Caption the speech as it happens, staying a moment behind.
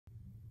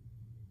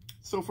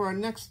So for our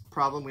next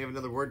problem, we have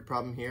another word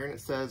problem here, and it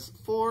says,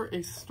 for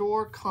a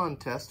store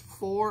contest,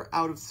 4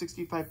 out of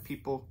 65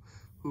 people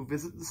who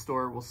visit the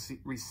store will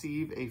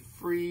receive a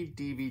free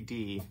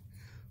DVD.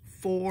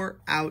 4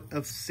 out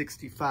of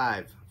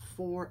 65.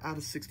 4 out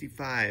of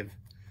 65.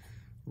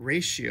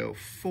 Ratio,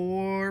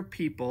 4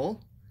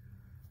 people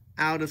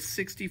out of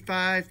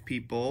 65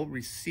 people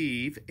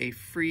receive a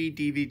free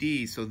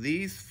DVD. So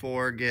these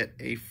 4 get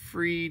a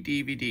free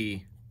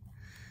DVD.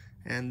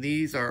 And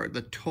these are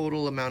the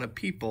total amount of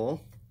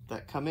people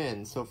that come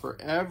in. So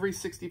for every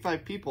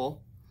 65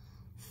 people,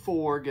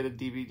 4 get a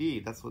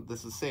DVD. That's what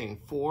this is saying.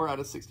 4 out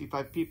of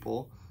 65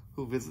 people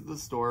who visit the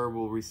store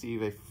will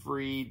receive a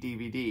free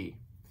DVD.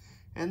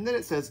 And then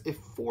it says, if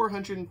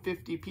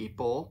 450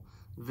 people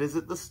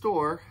visit the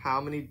store, how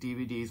many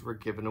DVDs were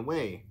given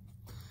away?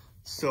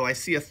 So I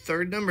see a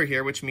third number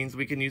here, which means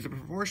we can use a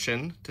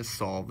proportion to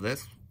solve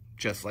this,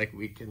 just like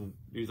we can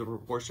use a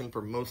proportion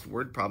for most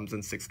word problems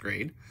in 6th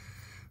grade.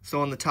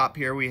 So on the top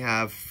here, we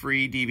have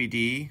free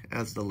DVD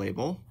as the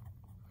label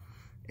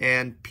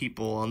and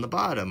people on the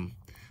bottom.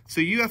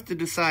 So you have to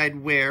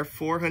decide where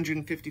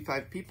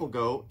 455 people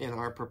go in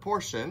our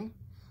proportion.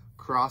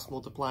 Cross,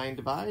 multiply, and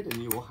divide, and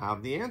you will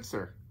have the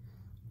answer.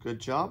 Good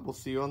job. We'll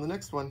see you on the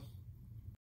next one.